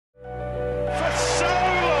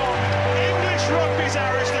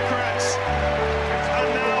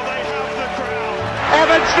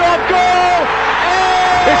shot, goal!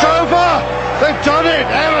 It's over! They've done it!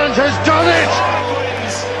 Evans has done it!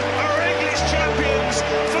 Harlequins are English champions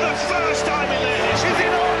for the first time in their history. Is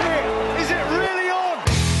it on here? Is it really on?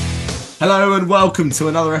 Hello and welcome to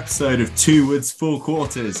another episode of Two Words, Four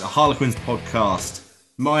Quarters, a Harlequins podcast.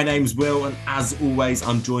 My name's Will, and as always,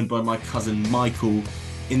 I'm joined by my cousin Michael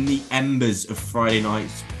in the embers of Friday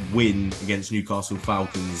night's win against Newcastle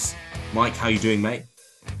Falcons. Mike, how you doing, mate?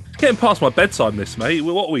 Getting past my bedtime, this, mate.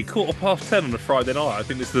 What are we, 10:15 on a Friday night? I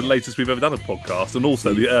think this is the latest we've ever done a podcast, and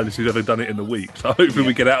also the earliest we've ever done it in the week. So hopefully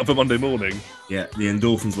we get out of a Monday morning. Yeah, the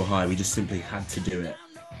endorphins were high. We just simply had to do it.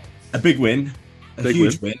 A big win. A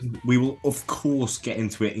huge win. We will, of course, get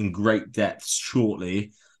into it in great depth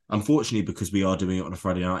shortly. Unfortunately, because we are doing it on a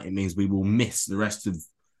Friday night, it means we will miss the rest of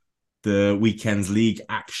the weekend's league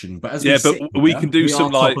action. But as we can do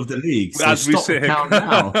some top like of the league. So as we stop sit the here. count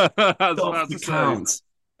now. Stop the count.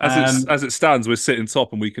 As it stands, we're sitting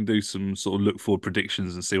top, and we can do some sort of look forward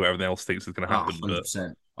predictions and see what everyone else thinks is going to happen.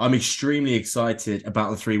 100%. I'm extremely excited about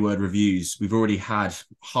the 3-word reviews. We've already had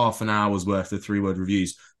half an hour's worth of 3-word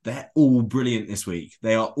reviews. They're all brilliant this week.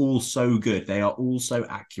 They are all so good. They are all so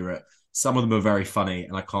accurate. Some of them are very funny,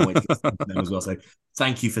 and I can't wait to get to them as well. So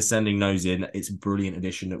thank you for sending those in. It's a brilliant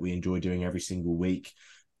addition that we enjoy doing every single week.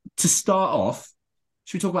 To start off,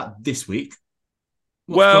 should we talk about this week?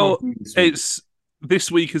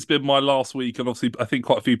 This week has been my last week, and obviously I think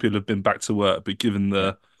quite a few people have been back to work, but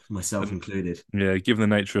given myself included. Yeah, given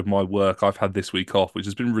the nature of my work, I've had this week off, which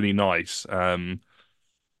has been really nice.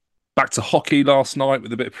 Back to hockey last night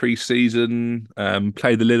with a bit of pre-season,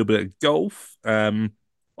 played a little bit of golf.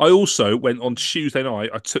 I also went on Tuesday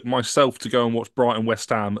night. I took myself to go and watch Brighton West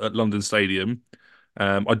Ham at London Stadium.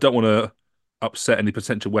 I don't want to upset any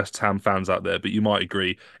potential West Ham fans out there, but you might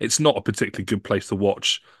agree it's not a particularly good place to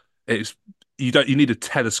watch. You need a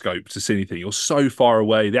telescope to see anything. You're so far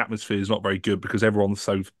away. The atmosphere is not very good because everyone's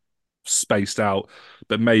so spaced out.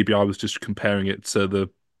 But maybe I was just comparing it to the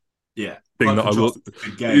thing that I will.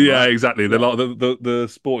 Yeah, exactly. Yeah. The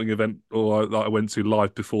sporting event that I went to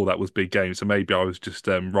live before that was big game, so maybe I was just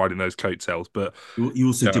riding those coattails. But you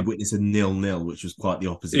also did witness a 0-0, which was quite the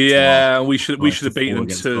opposite. Yeah, we should have beaten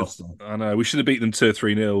them I know we should have beaten them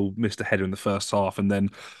 2-3-0. Missed a header in the first half, and then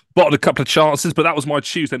bottled a couple of chances. But that was my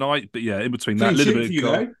Tuesday night. But yeah, in between that, a little bit of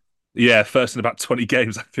goal. Yeah, first in about 20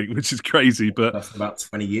 games, I think, which is crazy. But that's about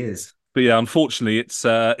 20 years. But yeah, unfortunately,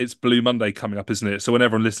 it's Blue Monday coming up, isn't it? So when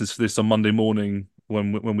everyone listens to this on Monday morning,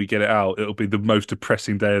 when we get it out, it'll be the most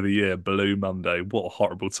depressing day of the year, Blue Monday. What a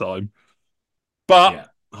horrible time. But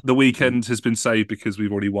the weekend has been saved because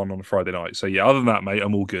we've already won on a Friday night. So yeah, other than that, mate,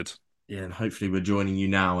 I'm all good. Yeah, and hopefully we're joining you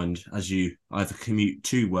now. And as you either commute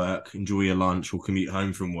to work, enjoy your lunch, or commute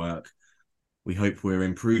home from work, we hope we're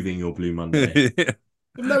improving your Blue Monday.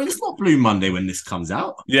 No, it's not Blue Monday when this comes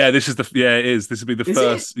out. Yeah, it is. This will be the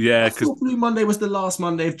first. It? Yeah, because Blue Monday was the last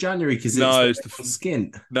Monday of January because it's the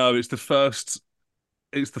skint. No, it's the first.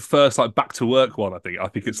 It's the first like back to work one. I think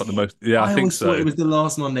it's like the most. Yeah, I think so. Thought it was the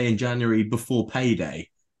last Monday in January before payday.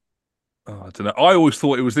 Oh, I don't know. I always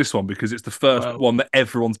thought it was this one because it's the first one that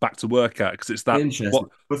everyone's back to work at because it's that. Interesting.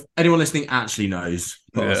 If anyone listening actually knows,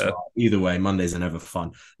 either way, Mondays are never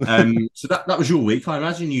fun. So that was your week. I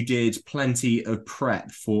imagine you did plenty of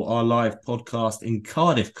prep for our live podcast in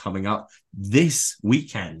Cardiff coming up this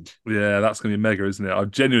weekend. Yeah, that's going to be mega, isn't it? I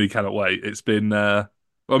genuinely cannot wait. It's been.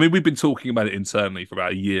 We've been talking about it internally for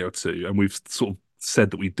about a year or two, and we've sort of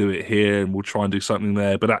said that we do it here and we'll try and do something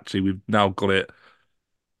there. But actually, we've now got it.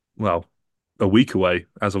 Well, a week away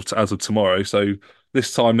as of tomorrow. So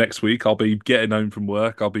this time next week, I'll be getting home from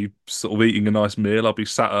work. I'll be sort of eating a nice meal. I'll be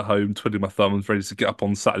sat at home, twiddling my thumbs, ready to get up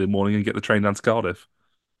on Saturday morning and get the train down to Cardiff.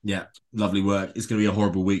 Yeah, lovely work. It's going to be a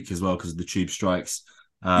horrible week as well because of the tube strikes.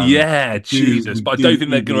 Jesus. But I don't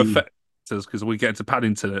think they're going to affect us because we get into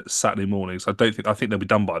Paddington at Saturday morning. So I think they'll be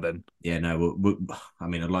done by then. Yeah, no.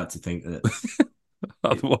 I'd like to think that.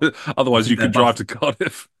 Otherwise, you could drive to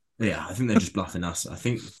Cardiff. Yeah, I think they're just bluffing us. I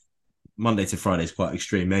think Monday to Friday is quite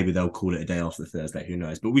extreme. Maybe they'll call it a day after Thursday. Who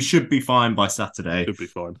knows? But we should be fine by Saturday. Should be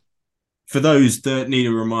fine. For those that need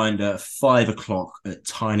a reminder, 5 o'clock at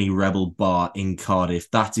Tiny Rebel Bar in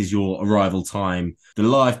Cardiff. That is your arrival time. The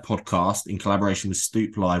live podcast in collaboration with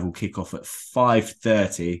Stoop Live will kick off at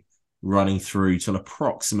 5:30, running through till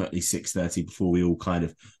approximately 6:30 before we all kind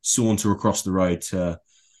of saunter across the road to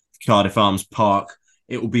Cardiff Arms Park.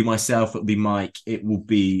 It will be myself, it will be Mike, it will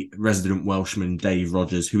be resident Welshman Dave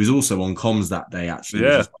Rogers, who is also on comms that day, actually.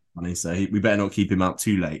 Yeah. Which is funny, so we better not keep him out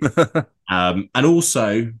too late. And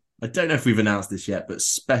also, I don't know if we've announced this yet, but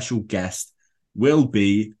special guest will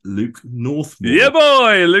be Luke Northmore. Yeah,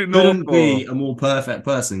 boy, Luke Northmore. Couldn't be a more perfect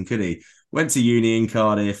person, could he? went to uni in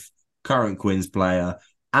Cardiff, current Quins player,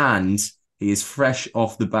 and he is fresh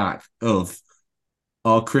off the back of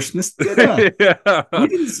our Christmas dinner. Yeah. We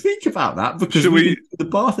didn't speak about that because Should we we? didn't do the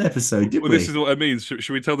Bath episode, did Well, this we? is what it means. Should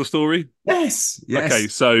we tell the story? Yes, Okay,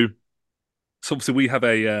 yes. so obviously we have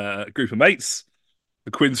a group of mates,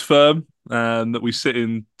 the Quins firm, that we sit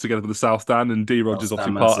in together with the South Stand, and D I'll Rogers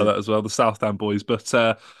obviously stand part of massive. that as well, the South Stand boys.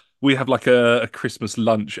 But we have like a Christmas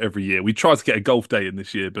lunch every year. We tried to get a golf day in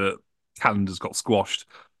this year, but calendars got squashed.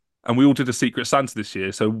 And we all did a Secret Santa this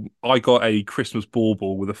year. So I got a Christmas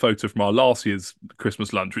bauble with a photo from our last year's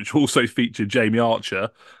Christmas lunch, which also featured Jamie Archer,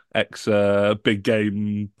 ex big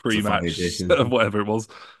game It's a funny pre-match, addition. whatever it was.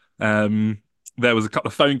 Um, there was a couple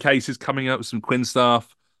of phone cases coming up with some Quinn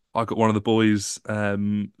stuff. I got one of the boys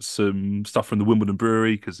some stuff from the Wimbledon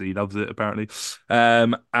Brewery because he loves it apparently.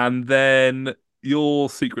 And then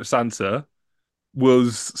your Secret Santa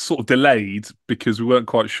was sort of delayed because we weren't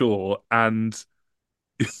quite sure, and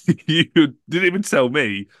you didn't even tell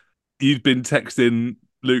me you'd been texting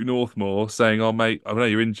Luke Northmore saying, "Oh, mate, I know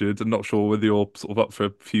you're injured. I'm not sure whether you're sort of up for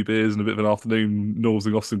a few beers and a bit of an afternoon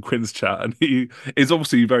nosing off some Quinn's chat." And he is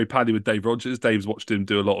obviously very paddy with Dave Rogers. Dave's watched him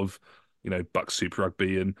do a lot of, Bucks Super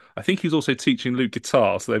Rugby, and I think he's also teaching Luke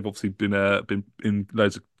guitar. So they've obviously been in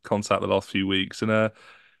loads of contact the last few weeks, and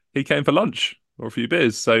he came for lunch or a few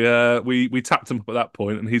beers. So we tapped him up at that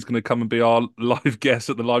point, and he's going to come and be our live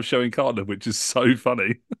guest at the live show in Cardiff, which is so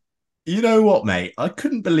funny. You know what, mate? I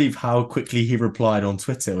couldn't believe how quickly he replied on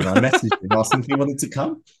Twitter when I messaged him asking if he wanted to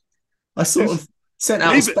come. I sort of sent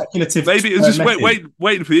out a speculative maybe it was just message.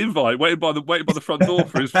 waiting for the invite, waiting by the front door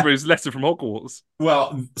for his letter from Hogwarts.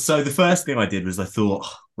 Well, so the first thing I did was I thought,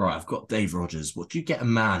 right, I've got Dave Rogers. What do you get a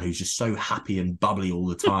man who's just so happy and bubbly all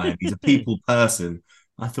the time? He's a people person.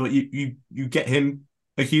 I thought you get him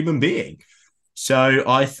a human being. So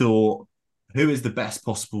I thought, who is the best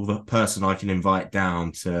possible person I can invite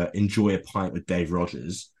down to enjoy a pint with Dave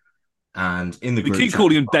Rogers? And in the We group keep chat,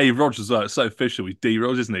 calling him Dave Rogers, though. It's so official. He's D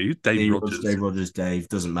Rogers, isn't he? Who's Dave Rogers? Dave,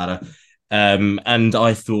 doesn't matter. And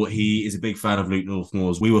I thought he is a big fan of Luke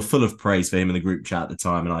Northmore's. We were full of praise for him in the group chat at the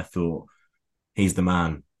time, and I thought he's the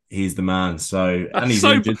man. He's the man. So, and he's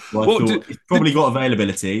So, injured. So I thought he's probably got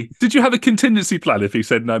availability. did you have a contingency plan if he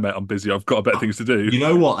said, "No, mate, I'm busy. I've got better things to do"? You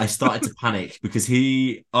know what? I started to panic because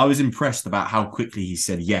I was impressed about how quickly he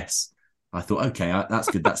said yes. I thought, okay, that's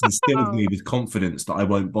good. That's instilled me with confidence that I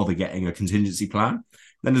won't bother getting a contingency plan.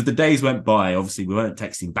 Then as the days went by, obviously we weren't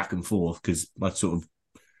texting back and forth because I sort of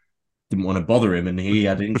didn't want to bother him and he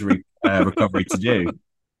had injury recovery to do.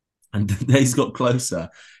 And the days got closer.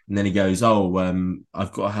 And then he goes,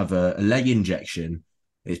 I've got to have a leg injection.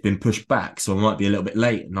 It's been pushed back, so I might be a little bit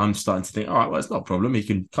late. And I'm starting to think, all right, well, it's not a problem. He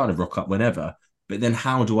can kind of rock up whenever. But then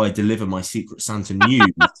how do I deliver my Secret Santa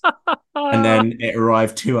news? And then it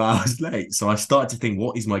arrived 2 hours late. So I started to think,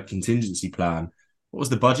 what is my contingency plan? What was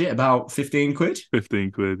the budget? About 15 quid?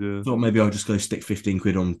 15 quid, yeah. Thought maybe I'll just go stick 15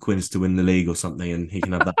 quid on Quinns to win the league or something and he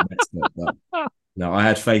can have that next bit. But no, I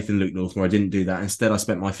had faith in Luke Northmore. I didn't do that. Instead, I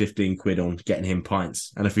spent my 15 quid on getting him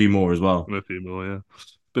pints and a few more as well. And a few more, yeah.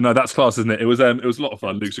 But no, that's class, isn't it? It was a lot of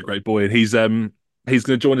fun. Luke's a great boy, and he's going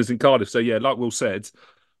to join us in Cardiff. So yeah, like Will said,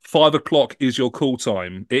 5 o'clock is your call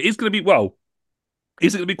time. It is going to be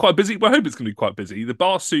is it going to be quite busy? Well, I hope it's going to be quite busy. The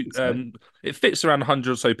bar suit, it fits around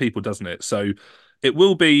 100 or so people, doesn't it? So it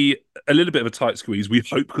will be a little bit of a tight squeeze. We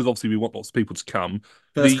hope, because obviously we want lots of people to come.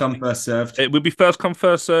 First come, first served. It will be first come,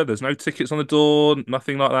 first served. There's no tickets on the door,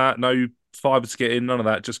 nothing like that. No fiver to get in, none of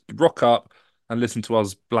that. Just rock up and listen to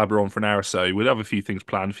us blabber on for an hour or so. We'll have a few things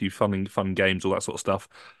planned, a few fun games, all that sort of stuff.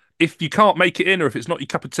 If you can't make it in, or if it's not your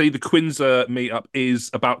cup of tea, the Quins meetup is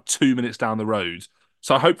about 2 minutes down the road.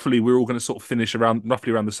 So hopefully we're all going to sort of finish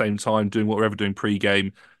roughly around the same time, doing what we're ever doing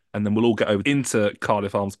pre-game, and then we'll all get over into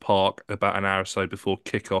Cardiff Arms Park about an hour or so before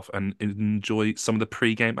kick-off and enjoy some of the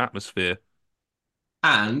pre-game atmosphere.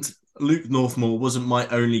 And Luke Northmore wasn't my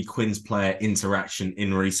only Quins player interaction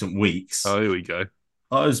in recent weeks. Oh, here we go.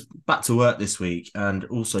 I was back to work this week and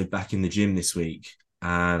also back in the gym this week.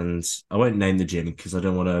 And I won't name the gym because I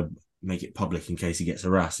don't want to make it public in case he gets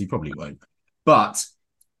harassed. He probably won't. But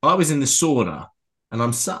I was in the sauna and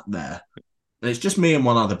I'm sat there and it's just me and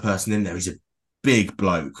one other person in there. He's a big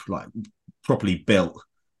bloke, like properly built.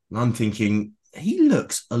 And I'm thinking, he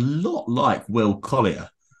looks a lot like Will Collier.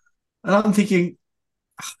 And I'm thinking,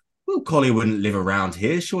 Will Collier wouldn't live around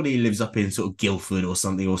here. Surely he lives up in sort of Guildford or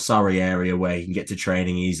something, or Surrey area where he can get to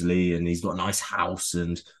training easily and he's got a nice house.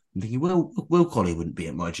 And I'm thinking, Will Collier wouldn't be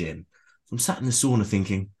at my gym. So I'm sat in the sauna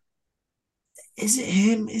thinking, is it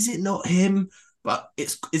him? Is it not him? But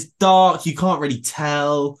it's dark. You can't really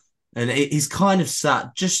tell. And he's kind of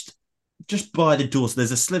sat just just by the door. So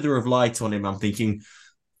there's a slither of light on him. I'm thinking,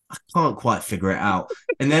 I can't quite figure it out.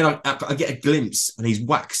 And then I get a glimpse and he's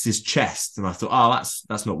waxed his chest. And I thought, oh,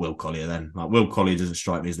 that's not Will Collier then. Like, Will Collier doesn't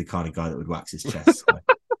strike me as the kind of guy that would wax his chest. So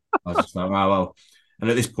I was just like, oh, well. And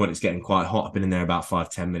at this point, it's getting quite hot. I've been in there about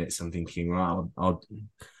 5-10 minutes. I'm thinking, well, I'll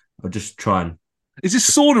just try and. Is this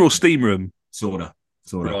sauna or steam room? Sauna.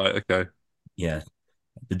 Right, okay. Yeah,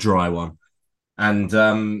 the dry one. And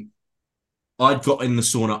I'd got in the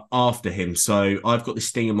sauna after him, so I've got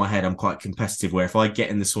this thing in my head. I'm quite competitive. Where if I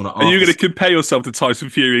get in the sauna, Are you going to compare yourself to Tyson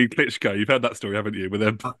Fury and Klitschko? You've heard that story, haven't you? With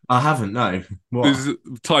them, I haven't. No, what?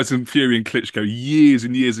 Tyson Fury and Klitschko years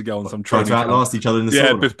and years ago on some trying to outlast each other in the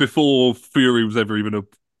sauna. Yeah, before Fury was ever even a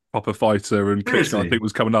proper fighter, and Klitschko I think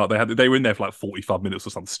was coming out. They were in there for like 45 minutes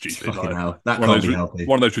or something stupid. Fucking hell, that can't be healthy.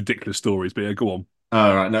 One of those ridiculous stories. But yeah, go on.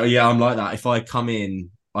 All right, no, yeah, I'm like that. If I come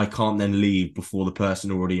in, I can't then leave before the person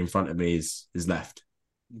already in front of me is left.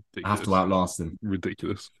 Ridiculous. I have to outlast them.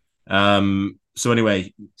 Ridiculous. So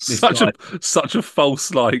anyway, such a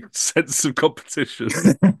false sense of competition.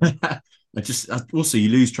 Also you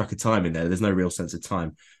lose track of time in there. There's no real sense of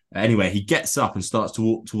time. Anyway, he gets up and starts to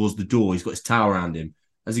walk towards the door. He's got his towel around him.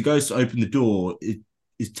 As he goes to open the door,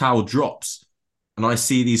 his towel drops, and I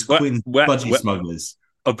see these Quinn's budgie smugglers.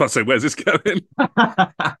 I was about to say, where's this going?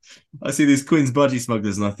 I see these Quinn's budgie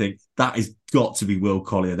smugglers and I think that has got to be Will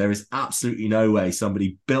Collier. There is absolutely no way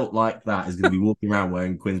somebody built like that is going to be walking around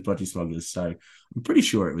wearing Quinn's budgie smugglers. So I'm pretty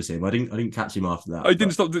sure it was him. I didn't catch him after that. Oh, he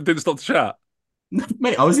didn't stop the chat? No,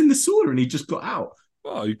 mate, I was in the sauna and he just got out.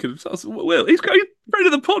 Oh, you could have. Well, he's friend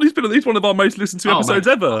of the pod. He's one of our most listened to episodes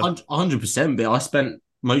ever. 100%. But I spent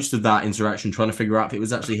most of that interaction trying to figure out if it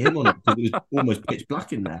was actually him or not, because it was almost pitch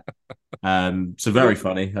black in there. So very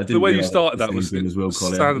funny. I didn't. The way you started that was Will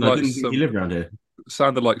Collier. No, like he lived around here.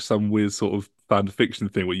 Sounded like some weird sort of fan fiction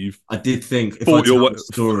thing where you've. I did think if I tell the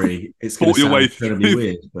story, it's going to sound incredibly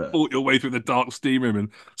weird. But fought your way through the dark steam room and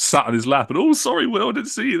sat on his lap and sorry, Will, I didn't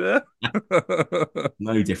see you there.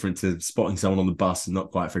 No different to spotting someone on the bus and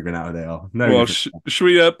not quite figuring out who they are. No. Well, should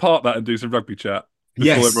we park that and do some rugby chat?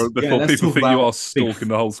 Before people think you are stalking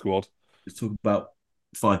the whole squad. Let's talk about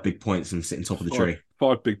 5 big points and sit on top of the tree.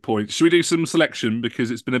 5 big points. Should we do some selection? Because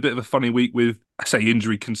it's been a bit of a funny week with, I say,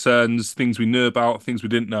 injury concerns, things we knew about, things we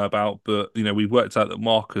didn't know about. But, we worked out that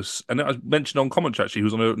Marcus, and I mentioned on commentary actually, he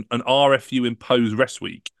was on an RFU imposed rest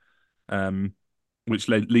week, which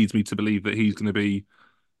leads me to believe that he's going to be,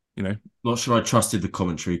 Not sure I trusted the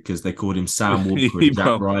commentary because they called him Sam Walker and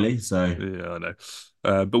Jack Riley. So yeah, I know.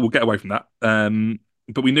 But we'll get away from that.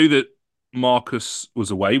 But we knew that Marcus was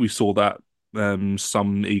away. We saw that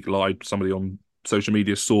some eagle-eyed, somebody on social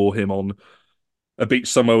media saw him on a beach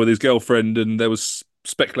somewhere with his girlfriend, and there was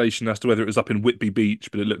speculation as to whether it was up in Whitby Beach,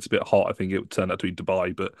 but it looked a bit hot. I think it turned out to be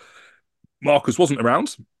Dubai, but Marcus wasn't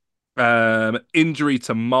around. Injury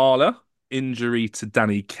to Marla, injury to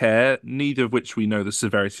Danny Kerr, neither of which we know the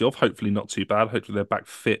severity of. Hopefully not too bad. Hopefully they're back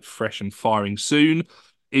fit, fresh and firing soon.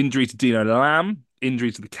 Injury to Dino Lamb,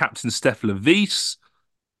 injury to the captain Steph Levis.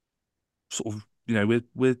 Sort of,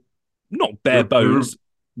 we're not bare bones.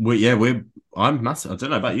 I'm massive. I don't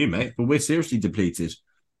know about you, mate, but we're seriously depleted.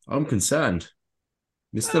 I'm concerned.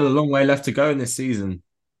 There's still a long way left to go in this season.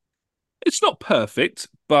 It's not perfect,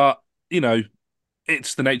 but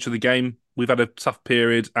it's the nature of the game. We've had a tough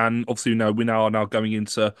period, and obviously we now are going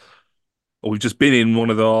into, or we've just been in one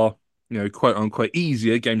of our, quote unquote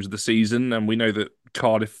easier games of the season, and we know that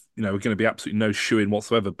Cardiff, are going to be absolutely no shoe-in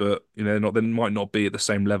whatsoever, but they might not be at the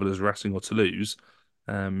same level as Racing or Toulouse.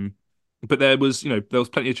 But there was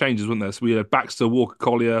plenty of changes, wasn't there? So we had Baxter, Walker,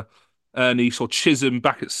 Collier, Ernie, saw Chisholm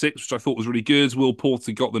back at 6, which I thought was really good. Will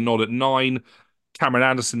Porter got the nod at 9. Cameron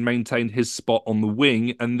Anderson maintained his spot on the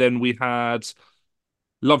wing, and then we had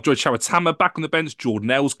Lovejoy Chawatama back on the bench.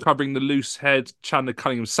 Jordan Els covering the loose head. Chandler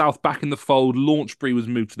Cunningham South back in the fold. Launchbury was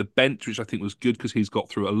moved to the bench, which I think was good because he's got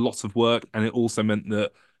through a lot of work, and it also meant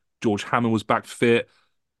that George Hammond was back fit.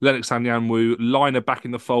 Lennox Anyanwu, Liner back in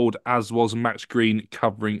the fold, as was Max Green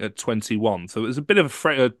covering at 21. So it was a bit of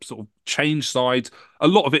a sort of change side. A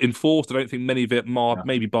lot of it enforced. I don't think many of it,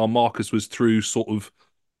 maybe bar Marcus, was through sort of,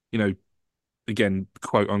 again,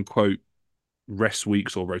 quote unquote, rest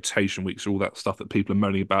weeks or rotation weeks or all that stuff that people are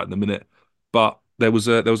moaning about in the minute. But there was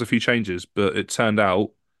a few changes, but it turned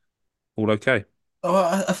out all okay.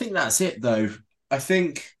 Oh, I think that's it, though. I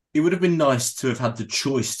think it would have been nice to have had the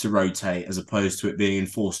choice to rotate as opposed to it being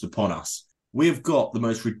enforced upon us. We've got the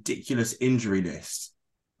most ridiculous injury list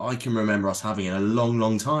I can remember us having in a long,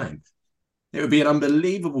 long time. It would be an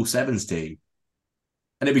unbelievable sevens team.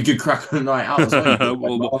 And it'd be good crack on a night out as well. You've got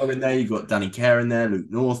Well, Marlon in there, you've got Danny Kerr in there, Luke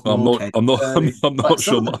I'm Northmore, not. Kate I'm not. Turner. I'm Like not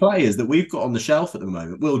some sure. of the players that we've got on the shelf at the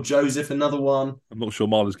moment. Will Joseph, another one. I'm not sure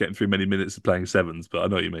Marlon's getting through many minutes of playing sevens, but I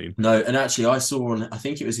know what you mean. No, and actually, I saw on, I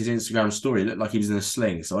think it was his Instagram story, it looked like he was in a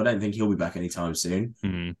sling. So I don't think he'll be back anytime soon.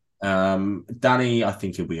 Hmm. Danny, I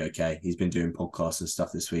think he'll be okay. He's been doing podcasts and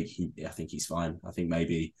stuff this week. I think he's fine. I think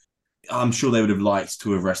maybe, I'm sure they would have liked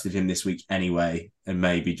to have rested him this week anyway, and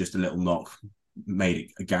maybe just a little knock made it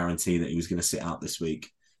a guarantee that he was going to sit out this week.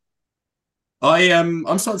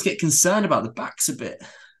 I'm starting to get concerned about the backs a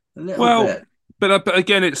little Well, bit. but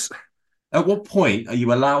again, it's At what point are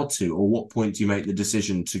you allowed to, or what point do you make the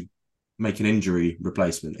decision to make an injury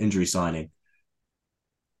replacement, injury signing?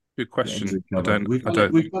 a good question. I Cover. don't. We've I done it.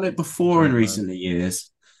 don't. We've done it before in recent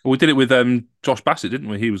years. Well, we did it with Josh Bassett, didn't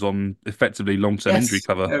we? He was on effectively long-term injury Yes,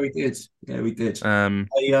 cover. yeah, we did. Yeah, we did. Um,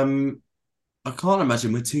 I can't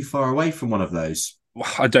imagine we're too far away from one of those.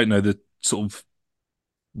 I don't know the sort of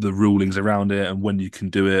the rulings around it and when you can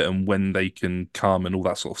do it and when they can come and all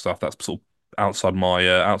that sort of stuff. That's sort of outside my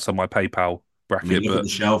PayPal I mean, bracket. look at But the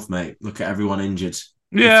shelf, mate. Look at everyone injured.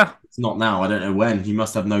 If yeah, it's not now, I don't know when. You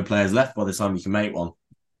must have no players left by the time you can make one.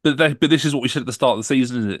 but this is what we said at the start of the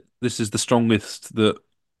season, isn't it? This is the strongest that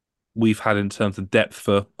we've had in terms of depth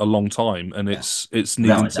for a long time, and Yeah, it's without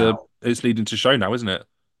needing a to doubt. it's needing to show now, isn't it?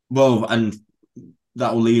 Well, and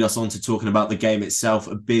that will lead us on to talking about the game itself.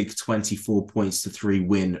 A big 24 points to 3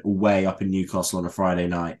 win away up in Newcastle on a Friday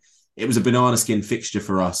night. It was a banana skin fixture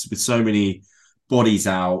for us with so many bodies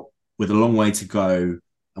out, with a long way to go,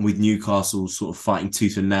 and with Newcastle sort of fighting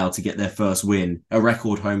tooth and nail to get their first win, a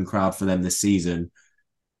record home crowd for them this season.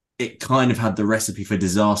 It kind of had the recipe for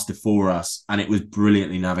disaster for us, and it was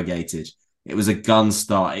brilliantly navigated. It was a gun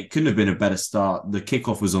start. It couldn't have been a better start. The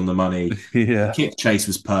kickoff was on the money. The Yeah. kick chase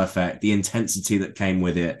was perfect. The intensity that came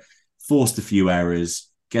with it forced a few errors,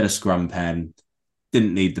 get a scrum pen,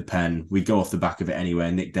 didn't need the pen. We go off the back of it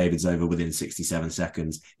anyway. Nick David's over within 67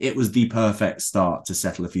 seconds. It was the perfect start to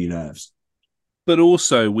settle a few nerves. But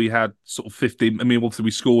also, we had sort of 15. I mean, obviously,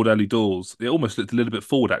 we scored early doors. It almost looked a little bit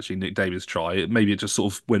forward, actually, Nick Davis' try. Maybe it just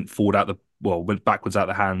sort of went backwards out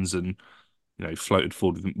the hands and, floated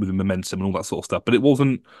forward with the momentum and all that sort of stuff. But it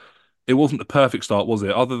wasn't the perfect start, was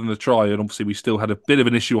it? Other than the try, and obviously, we still had a bit of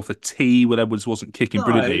an issue off the tee when Edwards wasn't kicking No,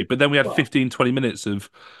 brilliantly. But then we had well, 15, 20 minutes of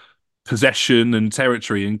possession and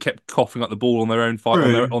territory and kept coughing up the ball on their own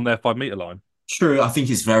true. on their 5 meter line. True. I think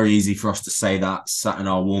it's very easy for us to say that sat in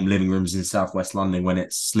our warm living rooms in southwest London when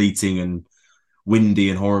it's sleeting and windy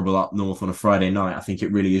and horrible up north on a Friday night. I think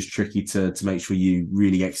it really is tricky to make sure you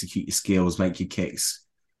really execute your skills, make your kicks,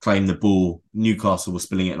 claim the ball. Newcastle was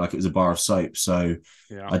spilling it like it was a bar of soap. So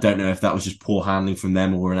Yeah. I don't know if that was just poor handling from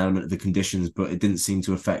them or an element of the conditions, but it didn't seem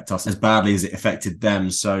to affect us as badly as it affected them.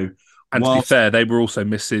 So And to be whilst fair, they were also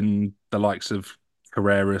missing the likes of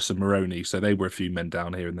Carreras and Moroni, so they were a few men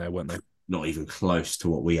down here and there, weren't they? not even close to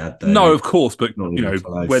what we had though, No, mate. of course, but Not even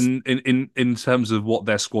close. when in terms of what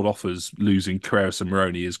their squad offers, losing Carreras and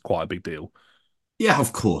Moroni is quite a big deal. Yeah,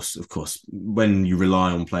 of course, of course. When you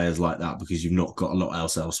rely on players like that because you've not got a lot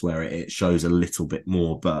else elsewhere, it shows a little bit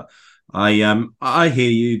more. But I hear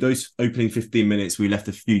you. Those opening 15 minutes, we left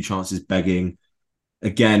a few chances begging.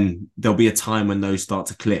 Again, there'll be a time when those start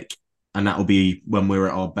to click, and that will be when we're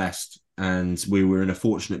at our best. And we were in a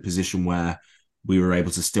fortunate position where we were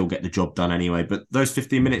able to still get the job done anyway. But those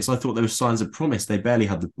 15 minutes, I thought there were signs of promise. They barely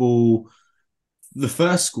had the ball. The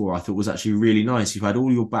first score I thought was actually really nice. You had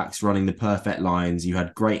all your backs running the perfect lines. You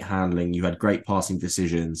had great handling. You had great passing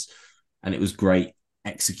decisions, and it was great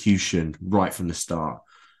execution right from the start.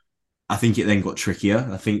 I think it then got trickier.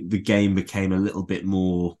 I think the game became a little bit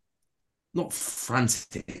more not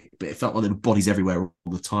frantic, but it felt like there were bodies everywhere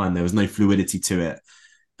all the time. There was no fluidity to it.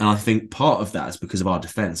 And I think part of that is because of our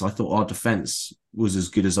defence. I thought our defence was as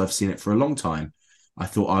good as I've seen it for a long time. I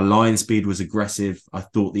thought our line speed was aggressive. I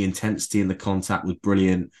thought the intensity and the contact was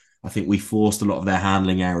brilliant. I think we forced a lot of their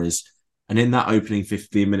handling errors. And in that opening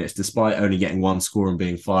 15 minutes, despite only getting one score and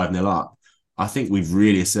being 5-0 up, I think we've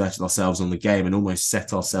really asserted ourselves on the game and almost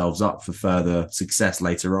set ourselves up for further success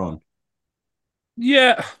later on.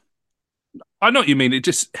 Yeah, I know what you mean. It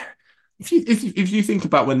just If you think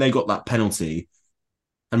about when they got that penalty,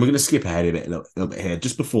 and we're going to skip ahead a little bit here,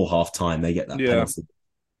 just before half time, they get that yeah, penalty.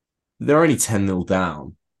 They're only 10-0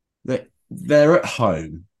 down. They're at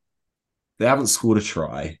home. They haven't scored a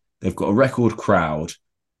try. They've got a record crowd.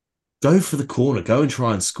 Go for the corner. Go and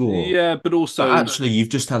try and score. yeah, but But also actually, you've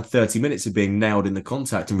just had 30 minutes of being nailed in the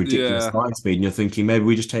contact and ridiculous yeah, line speed, and you're thinking maybe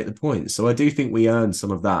we just take the points. So I do think we earned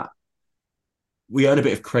some of that. We earn a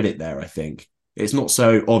bit of credit there, I think. It's not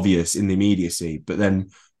so obvious in the immediacy, but then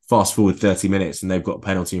Fast forward 30 minutes and they've got a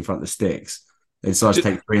penalty in front of the sticks. They decide to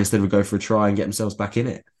take three instead of go for a try and get themselves back in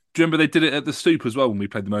it. Do you remember they did it at the Stoop as well when we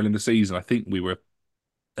played them early in the season? I think we were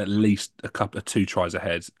at least a couple of 2 tries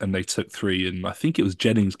ahead, and they took three. And I think it was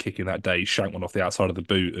Jennings kicking that day, shanked one off the outside of the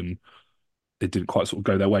boot, and it didn't quite sort of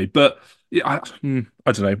go their way. But yeah,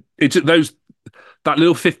 I don't know. It just, that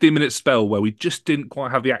little 15-minute spell where we just didn't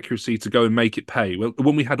quite have the accuracy to go and make it pay. Well,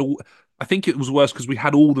 when we had all, I think it was worse because we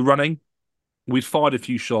had all the running. We'd fired a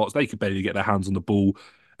few shots. They could barely get their hands on the ball,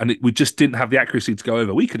 and we just didn't have the accuracy to go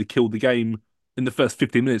over. We could have killed the game in the first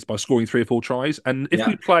 15 minutes by scoring 3 or 4 tries. And if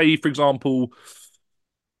we play, for example,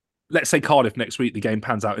 let's say Cardiff next week, the game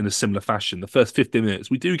pans out in a similar fashion. The first 15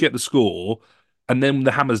 minutes, we do get the score, and then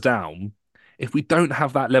the hammer's down. If we don't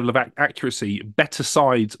have that level of accuracy, better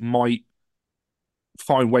sides might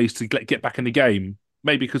find ways to get back in the game.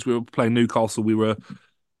 Maybe because we were playing Newcastle, we were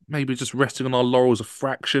maybe just resting on our laurels a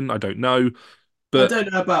fraction. I don't know. But I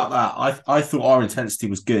don't know about that. I thought our intensity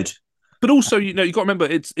was good. But also, you got to remember,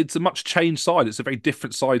 it's a much changed side. It's a very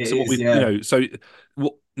different side to what we, So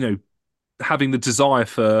what having the desire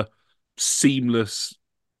for seamless,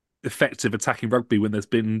 effective attacking rugby when there's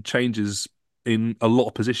been changes in a lot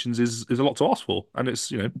of positions is a lot to ask for, and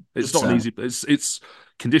it's it's not an easy. It's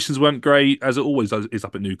conditions weren't great as it always is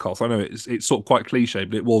up at Newcastle. I know it's sort of quite cliche,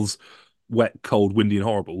 but it was wet, cold, windy, and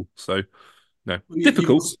horrible. So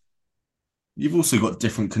difficult. You've also got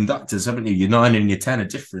different conductors, haven't you? Your 9 and your 10 are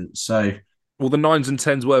different. So, well, the 9s and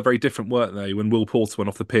 10s were very different, weren't they? When Will Porter went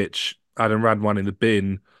off the pitch, Adam Radwan in the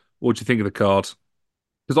bin. What do you think of the card?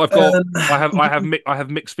 Because I have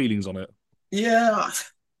mixed feelings on it. Yeah,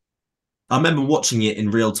 I remember watching it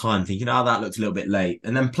in real time, thinking, "Oh, that looked a little bit late,"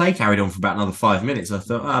 and then play carried on for about another 5 minutes. I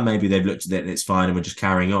thought, maybe they've looked at it and it's fine, and we're just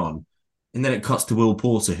carrying on. And then it cuts to Will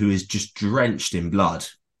Porter, who is just drenched in blood,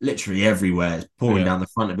 literally everywhere. It's pouring down the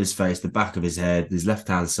front of his face, the back of his head, his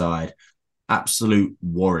left-hand side. Absolute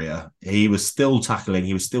warrior. He was still tackling.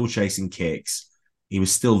 He was still chasing kicks. He was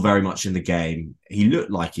still very much in the game. He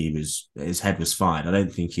looked like his head was fine. I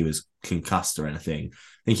don't think he was concussed or anything.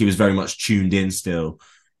 I think he was very much tuned in still.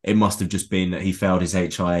 It must have just been that he failed his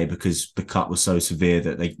HIA because the cut was so severe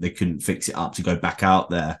that they couldn't fix it up to go back out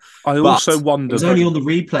there. Also wonder. It was only on the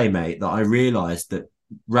replay, mate, that I realised that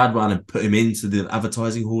Radwan had put him into the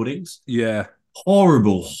advertising hoardings. Yeah.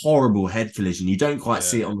 Horrible, horrible head collision. You don't quite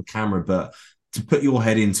see it on the camera, but to put your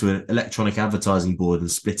head into an electronic advertising board and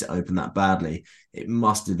split it open that badly, it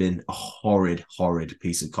must have been a horrid, horrid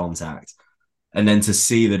piece of contact. And then to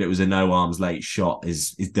see that it was a no arms late shot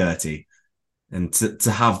is dirty. And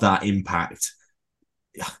to have that impact,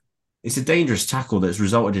 it's a dangerous tackle that's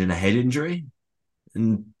resulted in a head injury.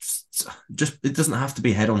 And just it doesn't have to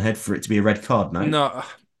be head on head for it to be a red card, no? No,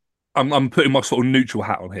 I'm putting my sort of neutral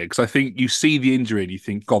hat on here because I think you see the injury and you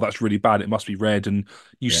think, God, that's really bad. It must be red. And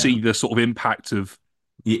you see the sort of impact of...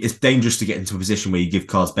 It's dangerous to get into a position where you give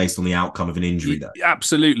cards based on the outcome of an injury, though.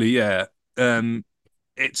 Absolutely, yeah.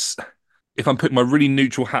 It's... If I'm putting my really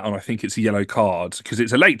neutral hat on, I think it's a yellow card because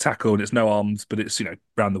it's a late tackle and it's no arms, but it's,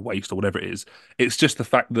 around the waist or whatever it is. It's just the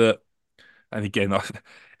fact that, and again,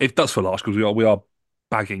 it does feel harsh because we are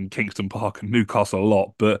bagging Kingston Park and Newcastle a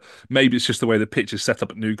lot, but maybe it's just the way the pitch is set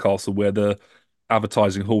up at Newcastle where the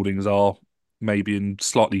advertising hoardings are maybe in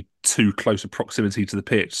slightly too close a proximity to the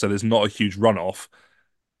pitch. So there's not a huge runoff.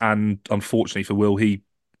 And unfortunately for Will, he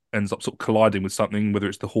ends up sort of colliding with something, whether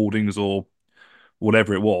it's the hoardings or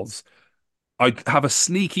whatever it was. I have a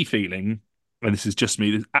sneaky feeling, and this is just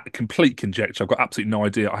me, complete conjecture, I've got absolutely no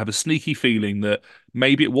idea. I have a sneaky feeling that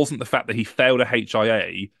maybe it wasn't the fact that he failed a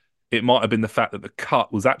HIA, it might have been the fact that the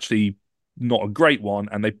cut was actually not a great one,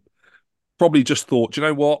 and they probably just thought, do you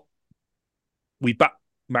know what? We back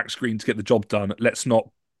Max Green to get the job done. Let's not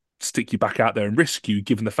stick you back out there and risk you,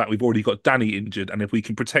 given the fact we've already got Danny injured, and if we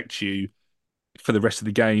can protect you for the rest of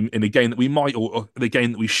the game in a game that we might, or the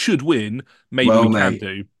game that we should win, maybe we can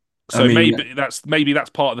do. So maybe that's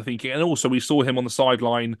part of the thinking. And also we saw him on the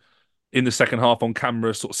sideline in the second half on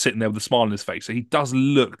camera, sort of sitting there with a smile on his face. So he does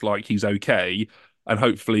look like he's okay. And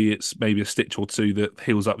hopefully it's maybe a stitch or two that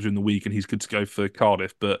heals up during the week and he's good to go for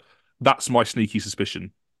Cardiff. But that's my sneaky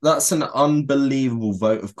suspicion. That's an unbelievable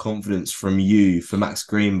vote of confidence from you for Max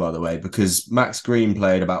Green, by the way, because Max Green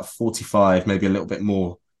played about 45, maybe a little bit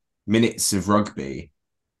more minutes of rugby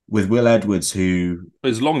with Will Edwards, who... It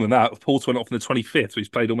was longer than that. Porter went off on the 25th, so he's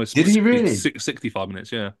played almost 65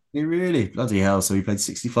 minutes, yeah. He really? Bloody hell. So he played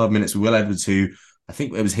 65 minutes with Will Edwards, who I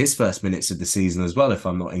think it was his first minutes of the season as well, if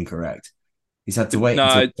I'm not incorrect. He's had to wait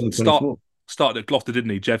until 2024. Started at Gloucester, didn't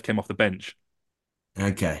he? Jev came off the bench.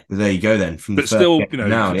 Okay, well, there you go then. But still,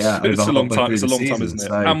 now, it's a long time. It's a long time, isn't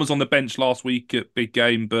it? And was on the bench last week at big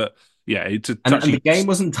game, but yeah, to And actually. the game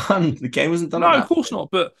wasn't done. The game wasn't done No, at of that course point.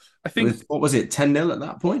 not. But I think What was it, 10-0 at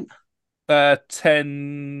that point?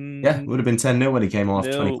 10 Yeah, it would have been 10-0 when he came off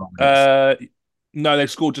nil. 25 minutes. No, they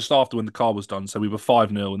scored just after when the card was done. So we were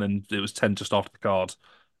 5-0, and then it was 10 just after the card.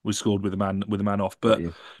 We scored with a man off. Got But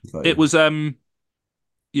you. Got it you. was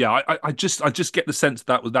yeah, I just get the sense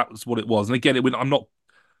that was what it was. And again, I'm not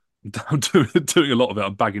I'm doing a lot of it.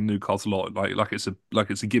 I'm bagging Newcastle a lot, like it's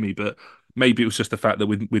a gimme. But maybe it was just the fact that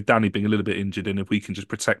with Danny being a little bit injured, and if we can just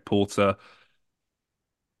protect Porter,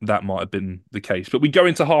 that might have been the case. But we go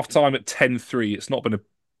into half time at 10-3. It's not been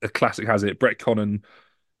a classic, has it? Brett Connon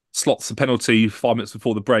slots the penalty 5 minutes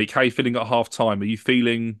before the break. How are you feeling at half time? Are you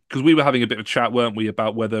feeling, because we were having a bit of a chat, weren't we,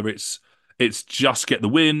 about whether it's just get the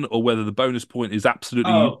win or whether the bonus point is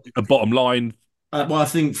absolutely Oh, a bottom line? well, I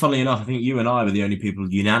think, funnily enough, I think you and I were the only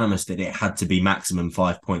people unanimous that it had to be maximum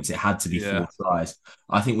 5 points. It had to be Yeah. 4 tries.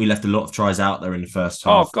 I think we left a lot of tries out there in the first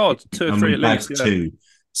Oh half, God, 2 or and 3 we at least. bagged Yeah. 2.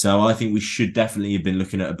 So I think we should definitely have been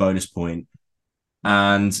looking at a bonus point.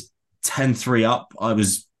 And 10-3 up, I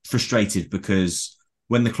was frustrated because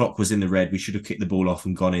when the clock was in the red, we should have kicked the ball off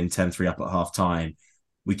and gone in 10-3 up at half time.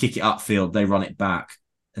 We kick it upfield, they run it back,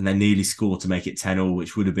 and they nearly score to make it 10-all,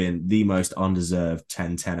 which would have been the most undeserved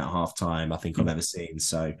 10-10 at half time I think I've ever seen.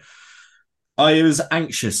 So I was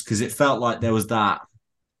anxious because it felt like there was that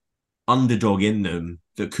underdog in them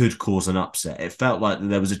that could cause an upset. It felt like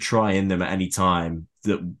there was a try in them at any time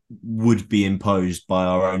that would be imposed by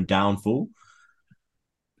our own downfall.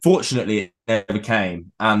 Fortunately, it never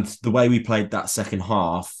came. And the way we played that second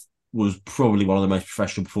half was probably one of the most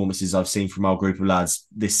professional performances I've seen from our group of lads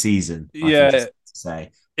this season, I think it's Yeah, fair to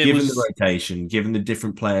say. it Given the was. rotation, given the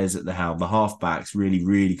different players at the helm, the halfbacks really,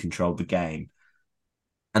 really controlled the game.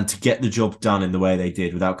 And to get the job done in the way they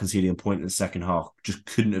did without conceding a point in the second half just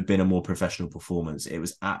couldn't have been a more professional performance. It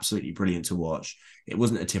was absolutely brilliant to watch. It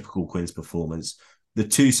wasn't a typical Quins performance. The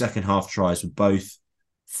 2 second half tries were both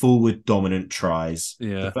forward dominant tries. The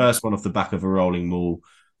Yeah, first one off the back of a rolling maul.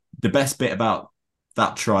 The best bit about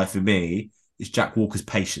that try for me is Jack Walker's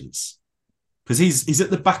patience, because he's at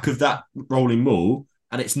the back of that rolling maul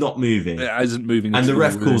and it's not moving, it isn't moving and at the all.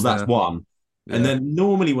 ref calls Yeah, that's one. And yeah, then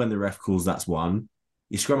normally when the ref calls that's one,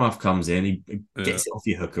 your scrum half comes in, he yeah. gets it off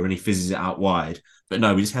your hooker and he fizzes it out wide. But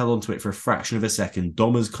no, we just held on to it for a fraction of a second.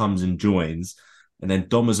 Domers comes and joins, and then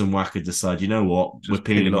Domers and Wacker decide, you know what, we're Just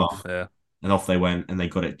peeling peel off. off. Yeah. And off they went and they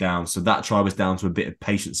got it down. So that try was down to a bit of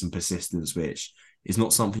patience and persistence, which is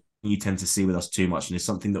not something you tend to see with us too much. And it's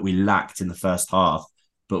something that we lacked in the first half,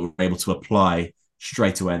 but were able to apply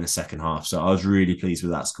straight away in the second half. So I was really pleased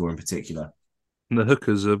with that score in particular. And the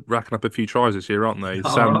hookers are racking up a few tries this year, aren't they?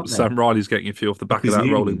 Oh, aren't they? Sam Riley's getting a few off the back of Hookers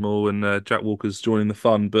that rolling Union. maul, and Jack Walker's joining the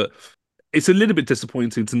fun. But it's a little bit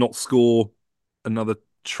disappointing to not score another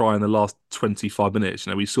try in the last 25 minutes.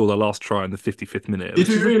 You know, we saw the last try in the 55th minute. Did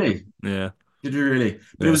we really? Yeah. Did we really?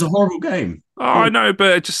 But it Yeah. was a horrible game. Oh, I know,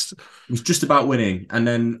 but it just, It was just about winning. And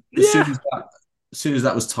then yeah. as soon as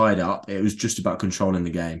that was tied up, it was just about controlling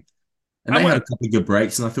the game. And I they had a went, couple of good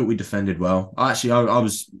breaks, and I thought we defended well. Actually,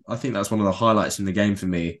 I think that's one of the highlights in the game for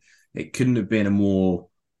me. It couldn't have been a more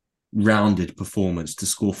rounded performance to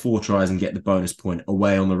score 4 tries and get the bonus point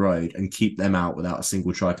away on the road and keep them out without a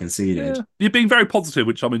single try conceded. yeah. You're being very positive,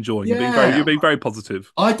 which I'm enjoying. Yeah, You're being very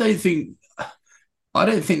positive. I don't think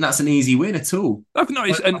that's an easy win at all. No,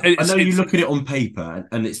 it's, I know you look at it on paper,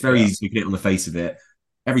 and it's very easy to look at it on the face of it.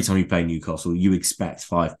 Every time you play Newcastle, you expect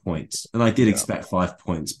 5 points. And I did expect 5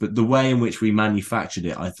 points, but the way in which we manufactured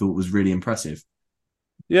it, I thought was really impressive.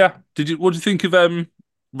 Yeah. What did you think of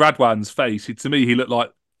Radwan's face? To me, he looked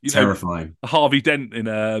like, Terrifying. Harvey Dent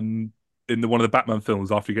in one of the Batman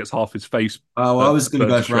films after he gets half his face. Oh, I was going to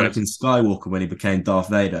go for shreds. Anakin Skywalker when he became Darth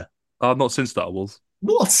Vader. I've not seen Star Wars.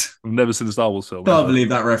 What? I've never seen a Star Wars film. Can't believe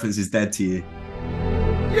that reference is dead to you.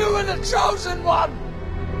 You were the chosen one!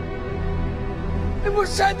 It was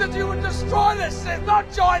said that you would destroy the Sith,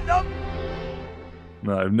 not join them!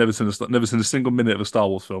 No, I've never seen a single minute of a Star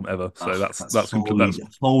Wars film ever. So that's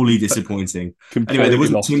wholly disappointing. Anyway, there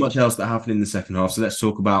wasn't too much else that happened in the second half, so let's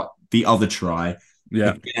talk about the other try.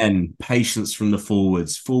 Yeah. Again, patience from the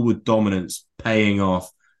forwards, forward dominance paying off.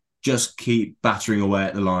 Just keep battering away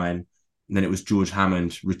at the line. And then it was George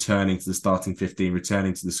Hammond returning to the starting 15,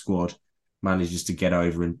 returning to the squad, manages to get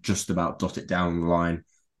over and just about dot it down the line.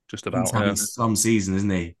 Just about. He's having some season, isn't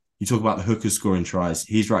he? You talk about the hookers scoring tries.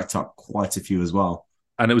 He's racked up quite a few as well.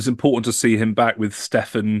 And it was important to see him back with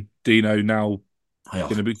Stefan Dino now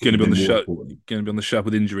going to be on the shirt, going to be on the shirt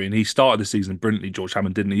with injury. And he started the season brilliantly. George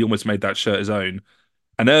Hammond didn't. He almost made that shirt his own.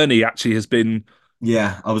 And Ernie actually has been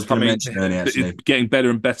Yeah, I was I going to mean, mention Ernie it's actually. getting better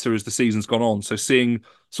and better as the season's gone on. So seeing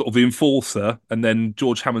sort of the enforcer and then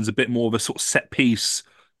George Hammond's a bit more of a sort of set piece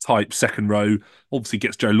type second row. Obviously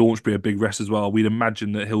gets Joe Launchbury a big rest as well. We'd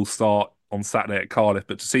imagine that he'll start on Saturday at Cardiff,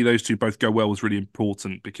 but to see those two both go well was really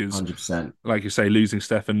important because, 100%. like you say, losing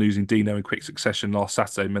Stefan, losing Dino in quick succession last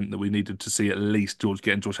Saturday meant that we needed to see at least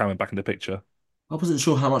getting George Hammond back in the picture. I wasn't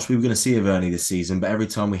sure how much we were going to see of Ernie this season, but every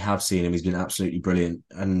time we have seen him, he's been absolutely brilliant.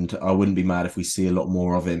 And I wouldn't be mad if we see a lot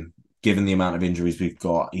more of him. Given the amount of injuries we've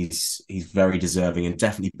got, he's very deserving and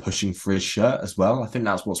definitely pushing for his shirt as well. I think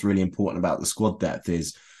that's what's really important about the squad depth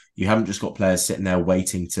is you haven't just got players sitting there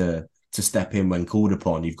waiting to step in when called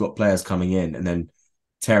upon. You've got players coming in and then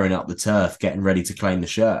tearing up the turf, getting ready to claim the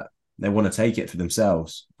shirt. They want to take it for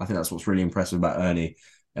themselves. I think that's what's really impressive about Ernie.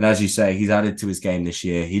 And as you say, he's added to his game this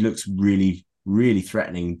year. He looks really, really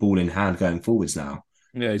threatening ball in hand going forwards now.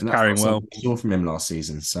 Yeah, he's And that's carrying not well. something we saw from him last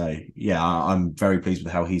season. So, yeah, I'm very pleased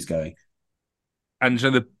with how he's going. And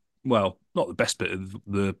you know, not the best bit of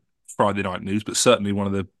the Friday night news, but certainly one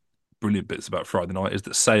of the brilliant bits about Friday night is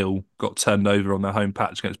that Sale got turned over on their home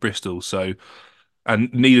patch against Bristol. So,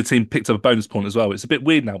 and neither team picked up a bonus point as well. It's a bit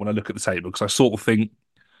weird now when I look at the table because I sort of think,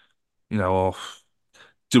 oh,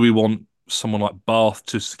 do we want someone like Bath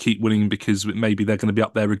to keep winning because maybe they're going to be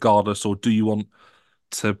up there regardless, or do you want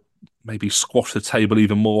to maybe squash the table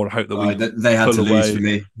even more and hope that we They had pull to lose away? for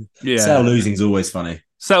me. Sale Yeah, losing is always funny,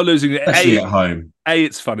 Sale losing. especially at home.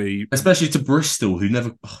 It's funny. Especially to Bristol, who never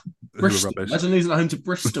Who are Bristol. rubbish. Imagine losing at home to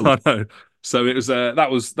Bristol. I know. So it was that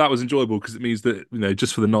was enjoyable because it means that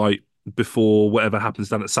just for the night before whatever happens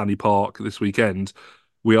down at Sandy Park this weekend,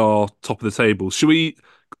 we are top of the table. Should we?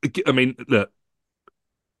 I mean, look,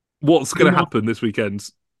 what's Two going to more, happen this weekend?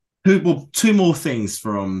 two more things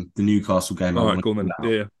from the Newcastle game I All right, want go on to then. pull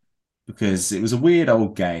out Yeah, because it was a weird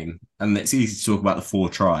old game, and it's easy to talk about the 4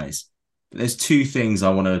 tries. But there's 2 things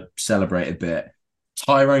I want to celebrate a bit.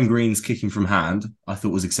 Tyrone Green's kicking from hand, I thought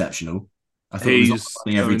was exceptional. I thought it was on he's. the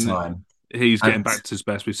money I every mean, time. he's getting And back to his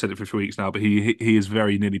best. We've said it for 3 weeks now, but he is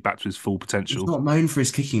very nearly back to his full he's potential. not known for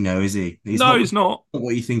his kicking, though, is he? He's No, not he's not.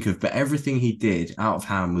 what you think of, but everything he did out of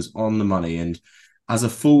hand was on the money. And as a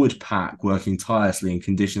forward pack working tirelessly in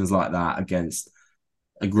conditions like that against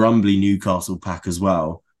a grumbly Newcastle pack as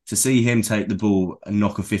well, to see him take the ball and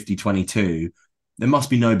knock a 50-22, there must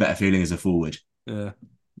be no better feeling as a forward. Yeah,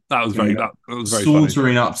 that was You very know, that was very funny.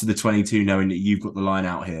 sauntering up to the 22, knowing that you've got the line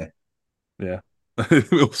out here. Yeah.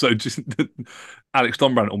 Also, just Alex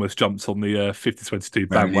Donbrand almost jumped on the 50-22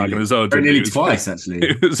 bandwagon as well, Very didn't he? nearly twice, actually.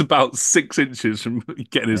 It was about 6 inches from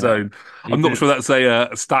getting his Yeah. own. I'm not sure that's a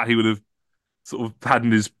stat he would have sort of had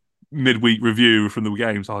in his midweek review from the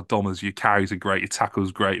games. Oh, Domers, your carries are great, your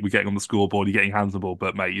tackles great, we're getting on the scoreboard, you're getting hands on the ball,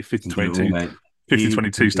 but mate, your He can do it all, 50-22 mate. 50-22 He can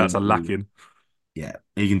stats do are it all. lacking. Yeah,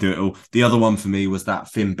 he can do it all. The other one for me was that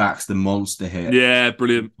Finn Baxter monster hit Yeah,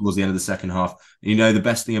 brilliant. towards the end of the second half. You know, the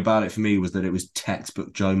best thing about it for me was that it was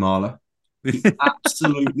textbook Joe Marler. He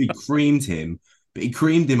absolutely creamed him, but he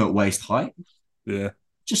creamed him at waist height. Yeah.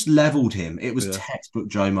 Just leveled him. It was Yeah. textbook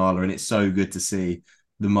Joe Marler, and it's so good to see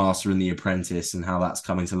the master and the apprentice and how that's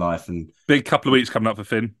coming to life. And Big couple of weeks coming up for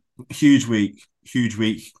Finn. huge week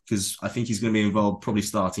because I think he's going to be involved, probably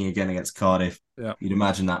starting again against Cardiff. Yeah. You'd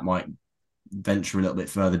imagine that might venture a little bit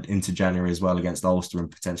further into January as well against Ulster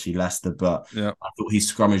and potentially Leicester. But Yeah. I thought he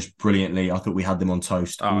scrummaged brilliantly. I thought we had them on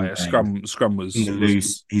toast. Oh yeah, scrum was in the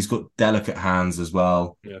loose. He's got delicate hands as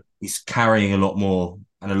well. Yeah. He's carrying a lot more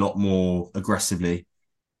and a lot more aggressively.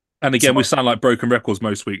 And again, So- we sound like broken records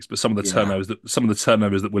most weeks, but some of the Yeah.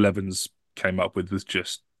 turnovers that Will Evans came up with was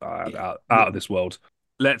just out of this world.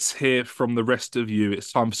 Let's hear from the rest of you.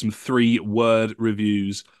 It's time for some 3-word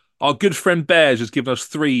reviews. Our good friend Bear has given us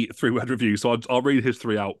 3-word reviews, so I'll read his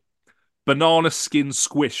 3 out. Banana skin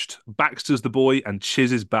squished, Baxter's the boy, and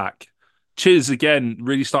Chiz is back. Chiz, again,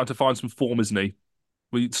 really starting to find some form, isn't he?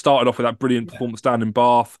 We started off with that brilliant performance down in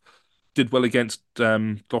Bath, did well against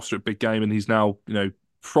Gloucester at big game, and he's now,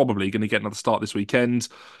 probably going to get another start this weekend.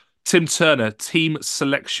 Tim Turner, team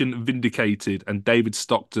selection vindicated, and David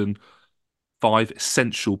Stockton, 5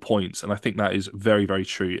 essential points, and I think that is very, very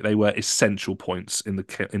true. They were essential points in the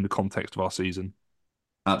context of our season.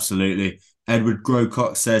 Absolutely. Edward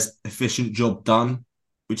Grocott says efficient job done,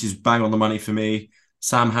 which is bang on the money for me.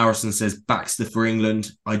 Sam Harrison says Baxter for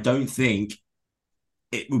England. I don't think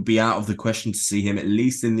it would be out of the question to see him at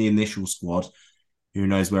least in the initial squad. Who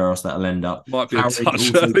knows where else that'll end up. Might be a Harry touch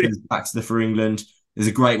also early. says Baxter for England. There's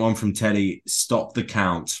a great one from Teddy. Stop the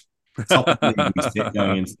count. Top of the league we sit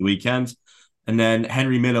going into the weekend. And then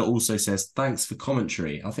Henry Miller also says, thanks for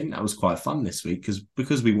commentary. I think that was quite fun this week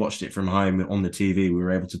because we watched it from home on the TV, we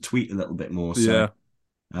were able to tweet a little bit more. So Yeah.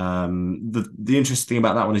 The interesting thing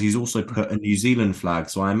about that one is he's also put a New Zealand flag,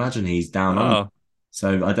 so I imagine he's down under. Oh.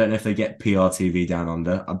 So I don't know if they get PRTV down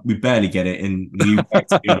under. We barely get it in the UK,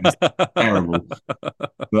 to be honest. Terrible.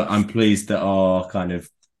 But I'm pleased that our kind of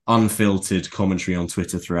unfiltered commentary on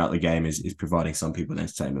Twitter throughout the game is providing some people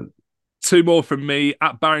entertainment. Two more from me.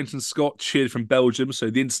 At Barrington Scott cheered from Belgium. So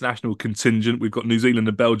the international contingent, we've got New Zealand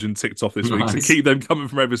and Belgium ticked off this week. So keep them coming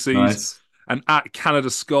from overseas. Nice. And at Canada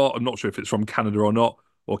Scott, I'm not sure if it's from Canada or not,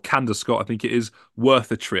 or Canada Scott, I think it is,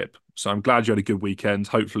 worth a trip. So I'm glad you had a good weekend.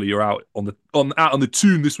 Hopefully you're out on the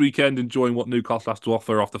tune this weekend, enjoying what Newcastle has to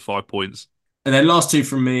offer after 5 points. And then last two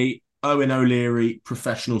from me. Owen O'Leary,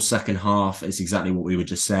 professional second half. It's exactly what we were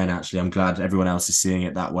just saying, actually. I'm glad everyone else is seeing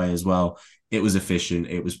it that way as well. It was efficient.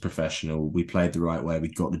 It was professional. We played the right way. We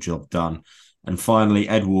got the job done. And finally,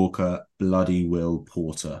 Ed Walker, bloody Will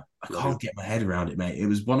Porter. I can't get my head around it, mate. It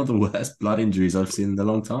was one of the worst blood injuries I've seen in a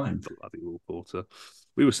long time. Bloody Will Porter.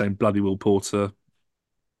 We were saying bloody Will Porter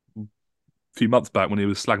a few months back when he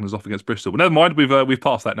was slagging us off against Bristol. But never mind, we've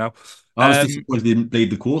passed that now. I was disappointed he didn't bleed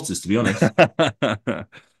the quarters, to be honest.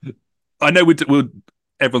 I know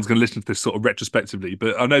everyone's going to listen to this sort of retrospectively,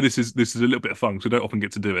 but I know this is a little bit of fun because we don't often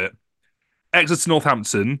get to do it. Exeter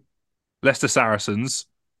Northampton, Leicester Saracens,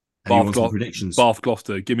 Bath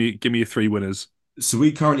Gloucester. Give me your three winners. So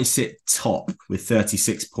we currently sit top with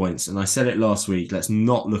 36 points. And I said it last week, let's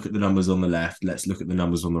not look at the numbers on the left. Let's look at the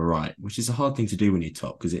numbers on the right, which is a hard thing to do when you're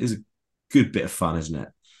top because it is a good bit of fun, isn't it?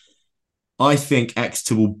 I think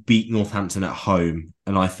Exeter will beat Northampton at home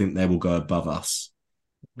and I think they will go above us.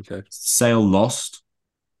 Okay. Sale lost.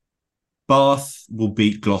 Bath will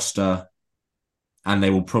beat Gloucester and they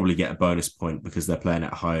will probably get a bonus point because they're playing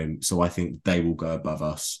at home. So I think they will go above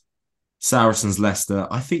us. Saracens, Leicester.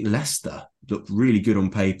 I think Leicester look really good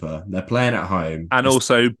on paper. They're playing at home. And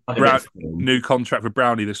also, new contract for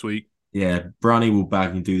Brownie this week. Yeah, Brownie will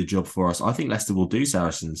bag and do the job for us. I think Leicester will do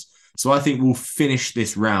Saracens. So I think we'll finish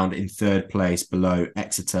this round in third place below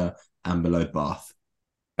Exeter and below Bath.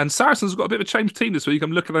 And Saracens have got a bit of a changed team this week.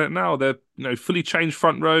 I'm looking at it now. They're fully changed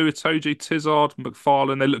front row. Itoje, Tizard,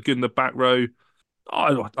 McFarlane. They look good in the back row.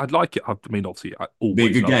 I'd like it. I mean, obviously, it'd be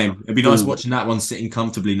a good game. It'd be nice watching that one sitting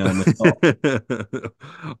comfortably knowing the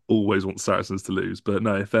top. Always want Saracens to lose, but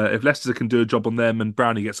no. If Leicester can do a job on them and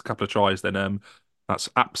Brownie gets a couple of tries, then that's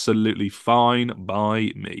absolutely fine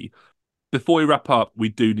by me. Before we wrap up, we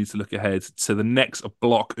do need to look ahead to the next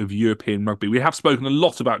block of European rugby. We have spoken a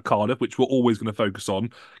lot about Cardiff, which we're always going to focus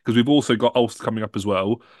on because we've also got Ulster coming up as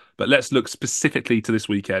well. But let's look specifically to this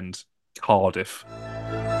weekend, Cardiff.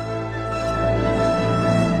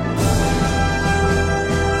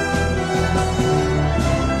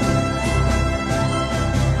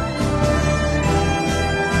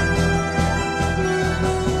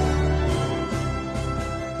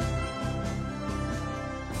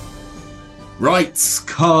 Right,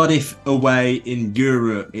 Cardiff away in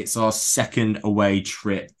Europe. It's our second away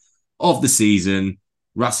trip of the season.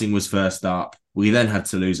 Racing was first up. We then had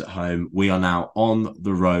Toulouse at home. We are now on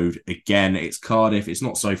the road again. It's Cardiff. It's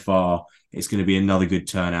not so far. It's going to be another good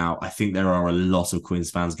turnout. I think there are a lot of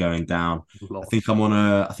Quins fans going down. I think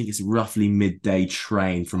it's roughly midday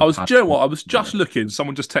train from. I was just looking.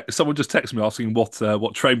 Someone just texted me asking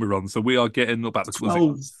what train we're on. So we are getting about the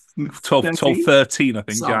 12:13, I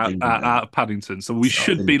think, out of Paddington. So we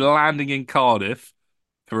should be landing in Cardiff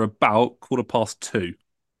for about 2:15.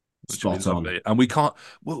 Spot on. And we can't.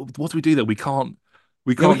 What do we do there? We can't.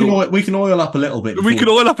 We can oil up a little bit. We can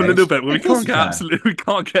oil up a little bit. We can't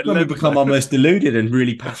get. When we become almost deluded and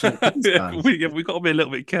really passionate. We got to be a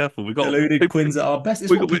little bit careful. We got deluded Quins at our best.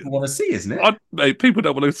 It's what people want to see, isn't it? Mate, people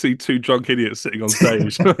don't want to see two drunk idiots sitting on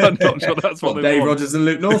stage. I'm not sure that's what they Dave want. Rogers and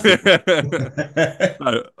Luke North.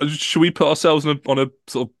 No, should we put ourselves on a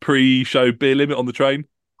sort of pre-show beer limit on the train?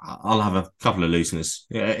 I'll have a couple of looseners.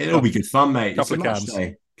 Yeah, it'll be good fun, mate. Couple of cans.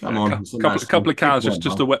 Come on, couple of cans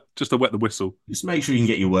just to wet the whistle. Just make sure you can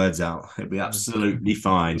get your words out. It'll be absolutely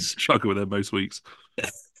fine. Struggle with it most weeks.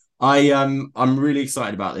 I'm really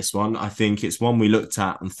excited about this one. I think it's one we looked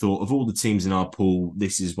at and thought of all the teams in our pool,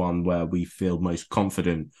 this is one where we feel most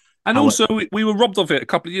confident. And also, we were robbed of it a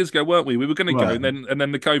couple of years ago, weren't we? We were going to go, and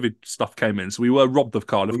then the COVID stuff came in, so we were robbed of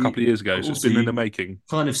Cardiff a couple of years ago. So it's been in the making.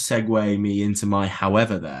 Kind of segue me into my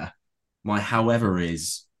however there. My however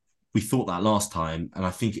is, we thought that last time, and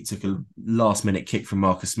I think it took a last-minute kick from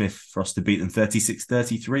Marcus Smith for us to beat them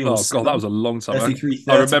 36-33. Oh, God, that was a long time.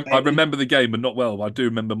 I remember the game, but not well. I do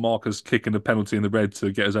remember Marcus kicking a penalty in the red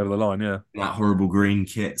to get us over the line, yeah. That horrible green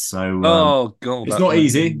kit. So, God, it's not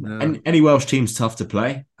easy. Yeah. And any Welsh team's tough to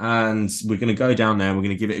play, and we're going to go down there. We're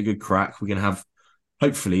going to give it a good crack. We're going to have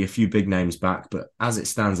hopefully a few big names back. But as it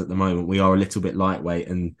stands at the moment, we are a little bit lightweight,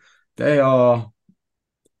 and they are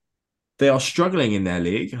struggling in their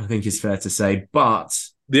league, I think it's fair to say. But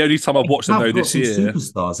The only time I've watched them have though got this some year,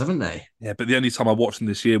 superstars, haven't they? yeah, but the only time I watched them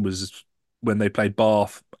this year was when they played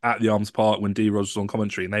Bath at the Arms Park when D Rose was on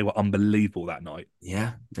commentary, and they were unbelievable that night.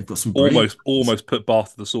 Yeah, they've got some brilliant. Almost put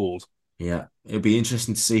Bath to the sword. Yeah, it'll be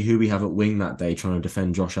interesting to see who we have at wing that day trying to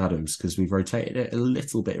defend Josh Adams, because we've rotated it a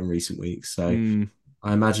little bit in recent weeks. So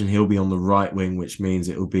I imagine he'll be on the right wing, which means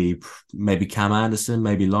it will be maybe Cam Anderson,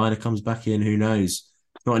 maybe Liner comes back in. Who knows?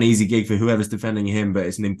 Not an easy gig for whoever's defending him, but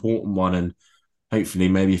it's an important one. And hopefully,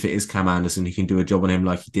 maybe if it is Cam Anderson, he can do a job on him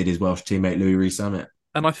like he did his Welsh teammate Louis Rees-Summit.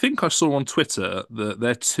 And I think I saw on Twitter that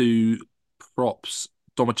their two props,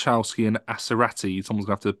 Domachowski and Asarati, someone's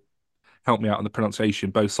going to have to help me out on the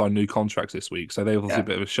pronunciation, both signed new contracts this week. So they obviously a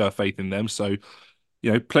bit of a sure faith in them. So,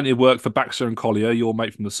 plenty of work for Baxter and Collier, your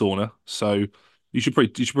mate from the sauna. So you should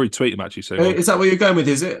probably tweet them actually. So is that what you're going with?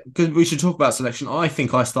 Is it? Because we should talk about selection. I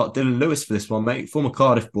think I start Dylan Lewis for this one, mate. Former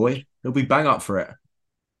Cardiff boy. He'll be bang up for it.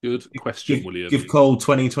 Good question, William. Give Cole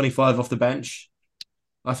 20, 25 off the bench.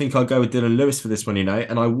 I think I'll go with Dylan Lewis for this one,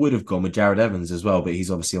 and I would have gone with Jared Evans as well, but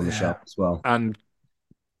he's obviously on the shelf as well. And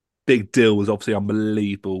Big Dill was obviously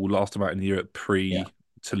unbelievable last time out in the year at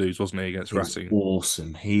Toulouse, wasn't he, against Racing?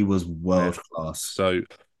 Awesome. He was world class. So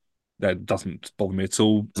that doesn't bother me at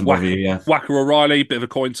all. Wacker O'Reilly, bit of a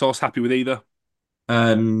coin toss. Happy with either?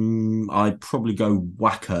 I'd probably go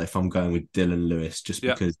Wacker if I'm going with Dylan Lewis, just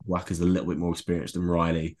because Wacker's a little bit more experienced than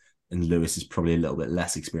Riley, and Lewis is probably a little bit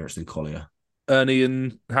less experienced than Collier. Ernie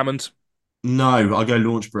and Hammond? No, I'll go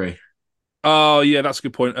Launchbury. Oh, yeah, that's a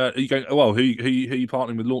good point. Are you going? Well, who are you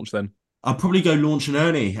partnering with Launch then? I'll probably go Launch and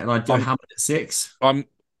Ernie, and I'd go Hammond at 6. Hammond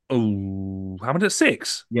at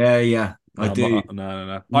 6? Yeah, I do.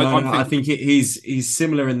 No. I think he's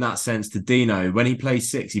similar in that sense to Dino. When he plays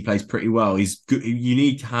 6, he plays pretty well. He's good. You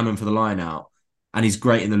need Hammond for the line out, and he's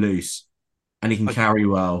great in the loose, and he can carry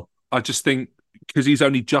well. I just think because he's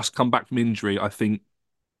only just come back from injury, I think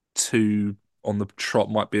 2 on the trot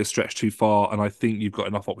might be a stretch too far, and I think you've got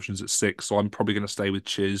enough options at 6, so I'm probably going to stay with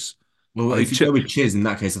Chiz. Well, if you go with Chiz, in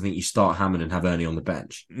that case, I think you start Hammond and have Ernie on the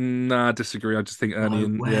bench. Nah, I disagree. I just think Ernie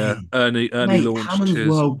Ernie Launch. Hammond's Chiz.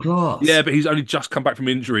 World class. Yeah, but he's only just come back from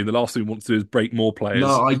injury, and the last thing he wants to do is break more players.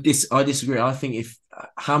 No, I disagree. I think if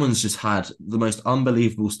Hammond's just had the most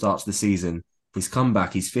unbelievable start to the season, he's come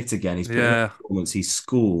back, he's fit again, he's put in a performance, he's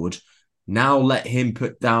scored. Now let him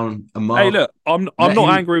put down a mark. Hey, look, I'm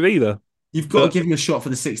not angry with either. You've got to give him a shot for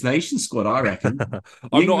the Six Nations squad, I reckon. The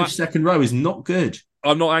English second row is not good.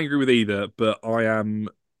 I'm not angry with either, but I am.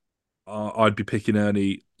 I'd be picking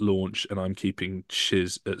Ernie Launch, and I'm keeping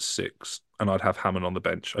Chiz at 6, and I'd have Hammond on the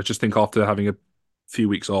bench. I just think after having a few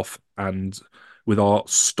weeks off and with our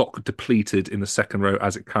stock depleted in the second row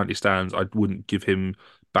as it currently stands, I wouldn't give him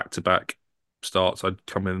back-to-back starts. I'd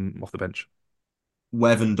come in off the bench.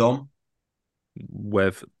 Wev and Dom.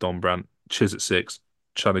 Dom Brandt, Chiz at 6.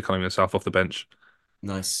 Charlie Cunningham himself off the bench.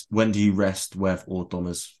 Nice. When do you rest Wev or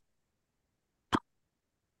Domers?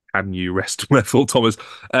 Can you rest Wev or Thomas?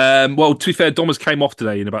 Well, to be fair, Domers came off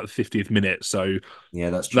today in about the 50th minute, so yeah,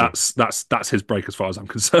 that's true. That's his break as far as I'm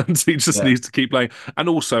concerned. He just needs to keep playing, and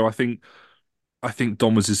also I think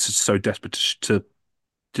Domers is just so desperate to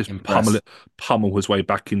just pummel his way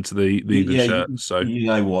back into the England shirt. So you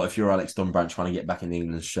know what? If you're Alex Dombrandt trying to get back in the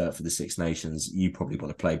England shirt for the Six Nations, you probably want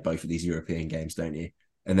to play both of these European games, don't you?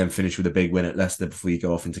 And then finish with a big win at Leicester before you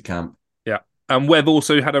go off into camp. Yeah, and Webb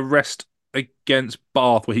also had a rest against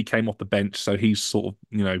Bath where he came off the bench, so he's sort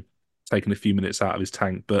of taken a few minutes out of his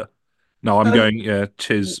tank. But no, I'm going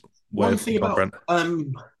Chiz. One thing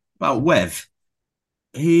about Webb,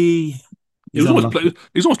 he was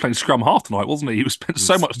almost playing scrum half tonight, wasn't he? He was spent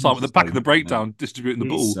so much time at the back of the breakdown distributing the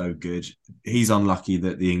ball. So good. He's unlucky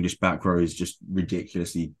that the English back row is just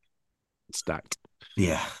ridiculously stacked.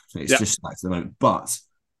 Yeah, it's just stacked at the moment. But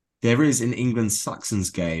there is an England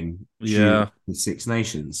Saxons game the Six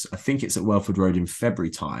Nations. I think it's at Welford Road in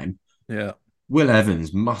February time. Yeah. Will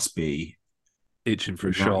Evans must be itching for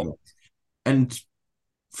a shot. And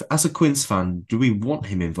as a Quince fan, do we want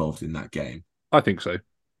him involved in that game? I think so.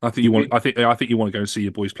 I think you want to go and see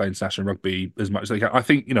your boys play international rugby as much as they can. I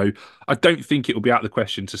think, I don't think it will be out of the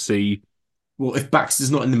question to see. Well, if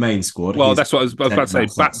Baxter's not in the main squad, that's what I was about to say.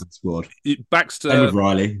 Squad. Baxter, and with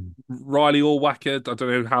Riley or Wacker. I don't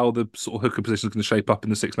know how the sort of hooker position is going to shape up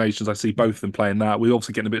in the Six Nations. I see both of them playing that. We're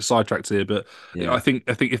obviously getting a bit sidetracked here, but I think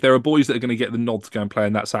if there are boys that are going to get the nod to go and play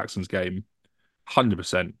in that Saxons game,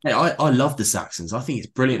 100%. Hey, I love the Saxons. I think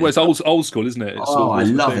it's brilliant. Well, it's old school, isn't it? I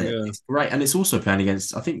love it. Yeah. It's great, and it's also playing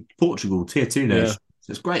against, I think, Portugal, tier 2 nation.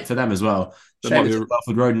 So it's great for them as well. There Shame might it's be at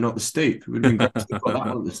Welford Road and not the Stoop. It would have been great if they got that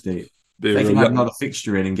one at the Stoop. be They a can real- have another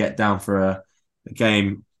fixture in and get down for a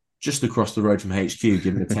game just across the road from HQ,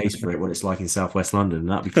 giving a taste for it, what it's like in southwest London. And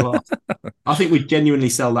that'd be class. I think we'd genuinely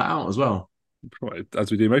sell that out as well. Right,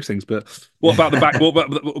 as we do most things. But what about the back? What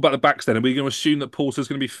about the backs then? Are we going to assume that Porter's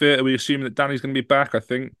going to be fit? Are we assuming that Danny's going to be back? I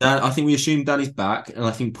think. I think we assume Danny's back, and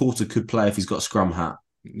I think Porter could play if he's got a scrum hat.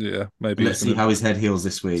 Yeah, maybe. Let's see how his head heals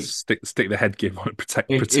this week. Stick the head gear on it,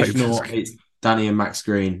 protect. If not, it's Danny and Max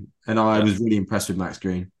Green. And I was really impressed with Max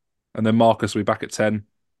Green. And then Marcus will be back at 10.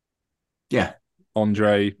 Yeah.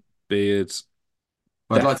 Andre, Beards.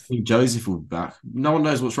 I'd like to think Joseph will be back. No one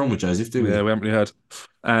knows what's wrong with Joseph, do we? Yeah, we haven't really heard.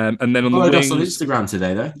 And then on the followed wings... us on Instagram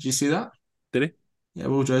today, though. Did you see that? Did he? Yeah,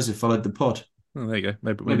 Will Joseph followed the pod. Oh, there you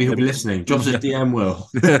go. Maybe he'll be listening. Drop us a DM, Will.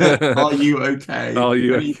 Are you okay? Are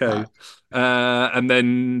you okay? And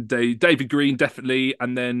then David Green, definitely.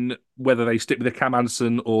 And then whether they stick with the Cam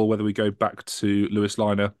Anderson or whether we go back to Lewis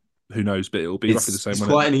Liner, who knows? But it'll be roughly the same. It's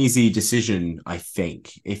quite an easy decision, I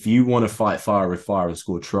think. If you want to fight fire with fire and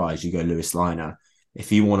score tries, you go Lewis Liner. If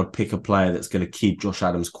you want to pick a player that's going to keep Josh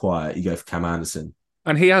Adams quiet, you go for Cam Anderson.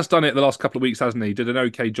 And he has done it the last couple of weeks, hasn't he? Did an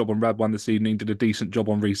okay job on Radwan this evening, did a decent job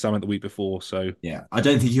on Reece Summit the week before. So yeah, I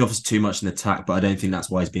don't think he offers too much in attack, but I don't think that's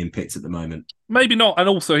why he's being picked at the moment. Maybe not. And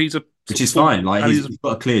also which is fine. Like he's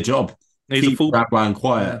got a clear job. Keep Radwan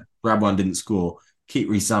quiet. Yeah. Radwan didn't score. Keep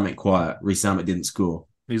Reece Summit quiet. Reece Summit didn't score.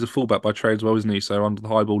 He's a fullback by trade as well, isn't he? So under the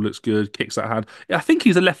high ball looks good, kicks that hand. Yeah, I think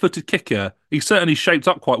he's a left-footed kicker. He certainly shaped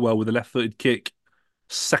up quite well with a left-footed kick.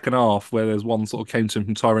 Second half, where there's one sort of came to him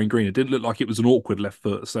from Tyrone Green. It didn't look like it was an awkward left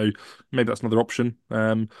foot, so maybe that's another option.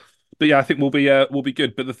 But yeah, I think we'll be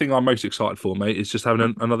good. But the thing I'm most excited for, mate, is just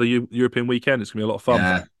having another European weekend. It's gonna be a lot of fun.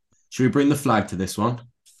 Yeah. Should we bring the flag to this one?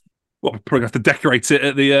 Well, we're probably gonna have to decorate it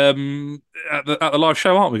at the live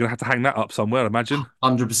show, aren't we? Gonna have to hang that up somewhere, I imagine.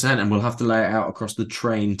 100%, and we'll have to lay it out across the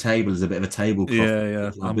train table as a bit of a tablecloth.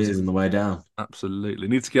 Yeah. Beers on the way down. Absolutely.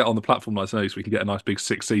 Need to get on the platform nice and early so we can get a nice big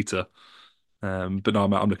 6-seater. But no,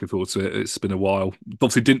 I'm looking forward to it. It's been a while.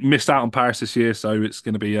 Obviously, missed out on Paris this year, so it's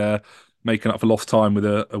going to be making up for lost time with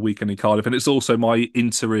a weekend in Cardiff, and it's also my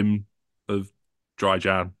interim of dry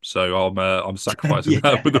Jan. So I'm sacrificing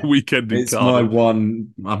that with a weekend in Cardiff. It's my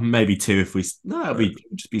one, maybe two. It'll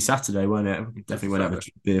just be Saturday, won't it? Definitely won't have a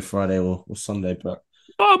beer Friday or Sunday, but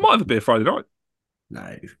I might have a beer Friday night.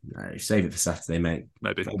 No, save it for Saturday, mate.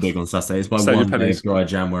 Maybe big on Saturday. It's my one day of dry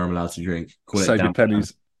Jan where I'm allowed to drink. Save your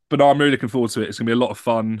pennies. But no, I'm really looking forward to it. It's going to be a lot of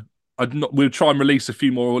fun. We'll try and release a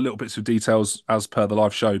few more little bits of details as per the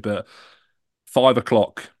live show. But 5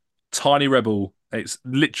 o'clock, Tiny Rebel. It's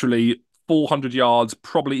literally 400 yards,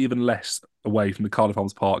 probably even less away from the Cardiff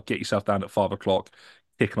Arms Park. Get yourself down at 5 o'clock.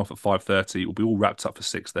 Kicking off at 5:30. We'll be all wrapped up for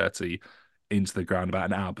 6:30 into the ground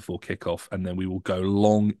about an hour before kickoff. And then we will go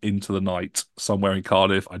long into the night somewhere in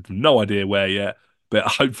Cardiff. I have no idea where yet. But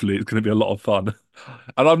hopefully it's going to be a lot of fun.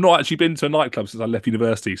 And I've not actually been to a nightclub since I left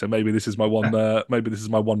university, so maybe this is my one. Maybe this is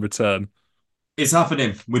my one return. It's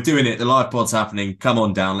happening. We're doing it. The live pod's happening. Come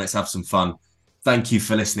on down. Let's have some fun. Thank you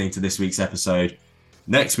for listening to this week's episode.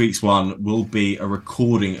 Next week's one will be a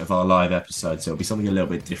recording of our live episode, so it'll be something a little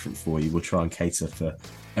bit different for you. We'll try and cater for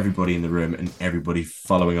everybody in the room and everybody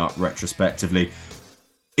following up retrospectively.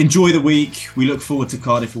 Enjoy the week. We look forward to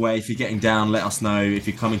Cardiff away. If you're getting down, let us know. If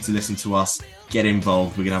you're coming to listen to us, get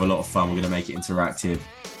involved. We're going to have a lot of fun. We're going to make it interactive.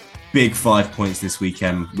 Big 5 points this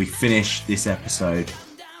weekend. We finish this episode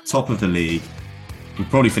top of the league. We'll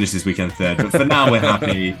probably finish this weekend third, but for now we're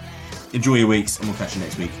happy. Enjoy your weeks and we'll catch you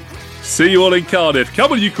next week. See you all in Cardiff.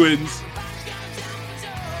 Come on, you Quins.